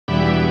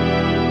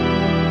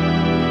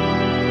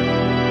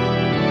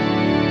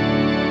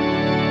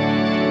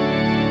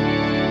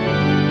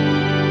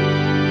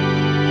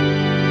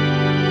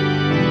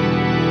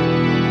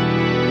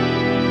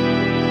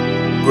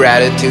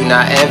gratitude,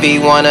 not envy,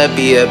 wanna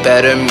be a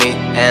better me.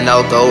 And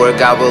I'll go where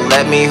God will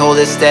let me, hold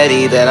it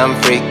steady, then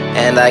I'm free.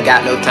 And I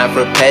got no time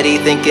for petty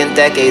thinking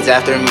decades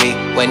after me.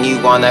 When you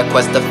on that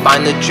quest to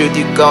find the truth,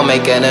 you gon'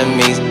 make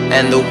enemies.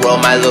 And the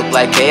world might look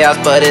like chaos,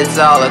 but it's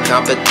all a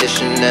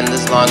competition. And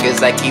as long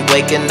as I keep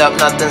waking up,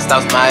 nothing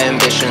stops my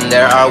ambition.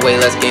 There are way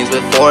less games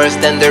with force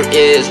than there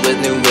is with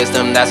new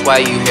wisdom. That's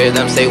why you hear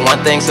them say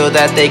one thing so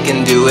that they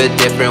can do it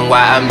different.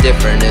 Why I'm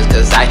different is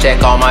cause I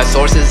check all my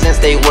sources and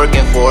stay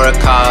working for a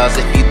cause.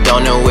 If you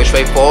don't know which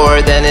way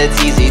forward, then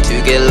it's easy to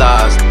get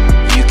lost.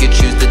 You could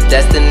choose the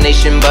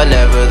destination but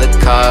never the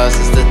cause.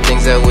 It's the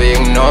things that we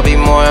ignore be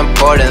more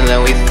important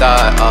than we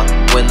thought.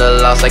 Win the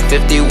loss like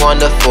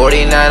 51 to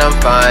 49, I'm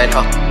fine.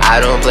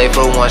 I don't play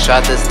for one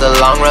shot, it's the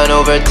long run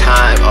over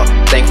time.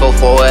 Thankful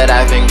for what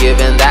I've been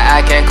given that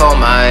I can't call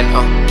mine.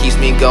 Keeps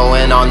me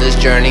going on this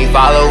journey,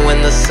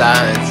 following the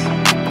signs.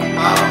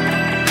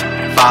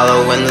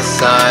 Following the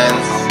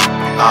signs.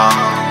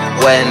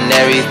 When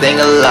everything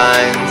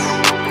aligns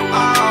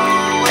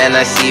and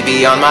I see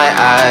beyond my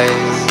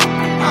eyes,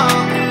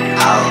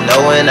 I'll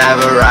know when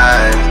I've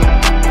arrived.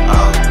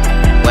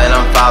 When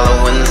I'm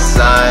following the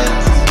signs.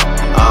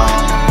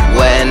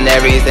 When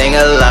everything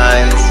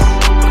aligns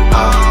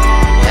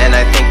and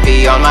I think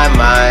beyond my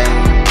mind,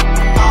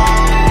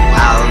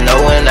 I'll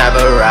know when I've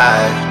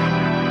arrived.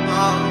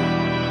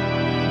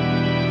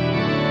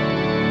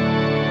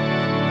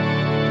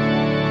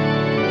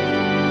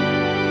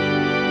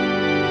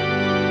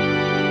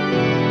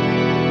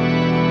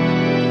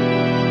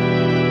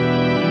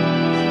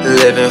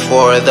 Living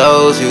for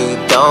those who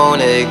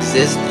don't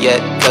exist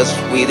yet, cause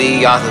we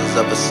the authors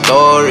of a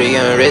story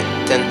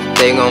unwritten.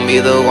 They gon' be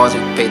the ones who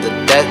pay the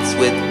debts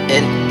with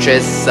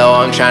interest. So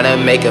I'm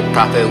tryna make a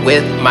profit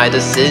with my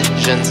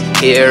decisions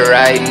here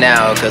right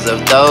now, cause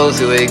of those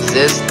who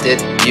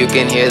existed. You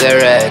can hear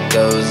their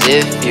echoes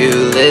if you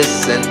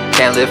listen.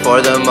 Can't live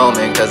for the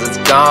moment cause it's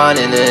gone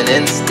in an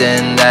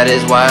instant. That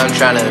is why I'm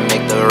tryna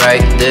make the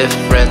right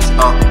difference.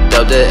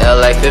 Dubbed it L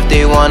like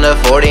 51 to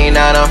 49,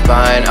 I'm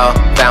fine.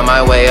 Found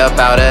my way up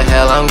out of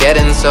hell, I'm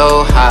getting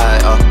so high.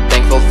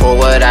 Thankful for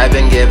what I've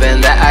been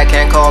given that I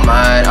can't call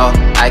mine.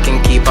 I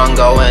can keep on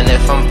going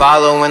if I'm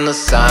following the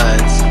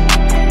signs.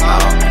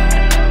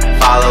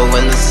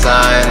 Following the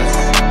signs.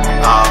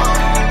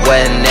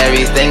 When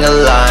everything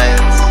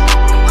aligns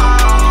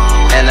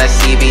and I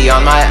see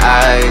beyond my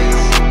eyes,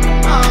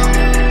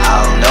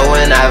 I'll know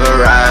when I've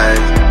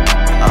arrived.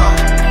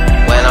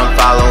 When I'm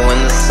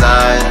following the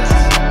signs.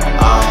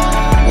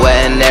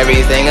 When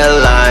everything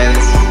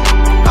aligns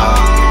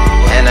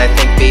and I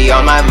think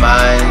beyond my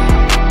mind,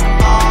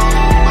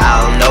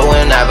 I'll know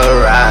when I've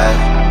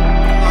arrived.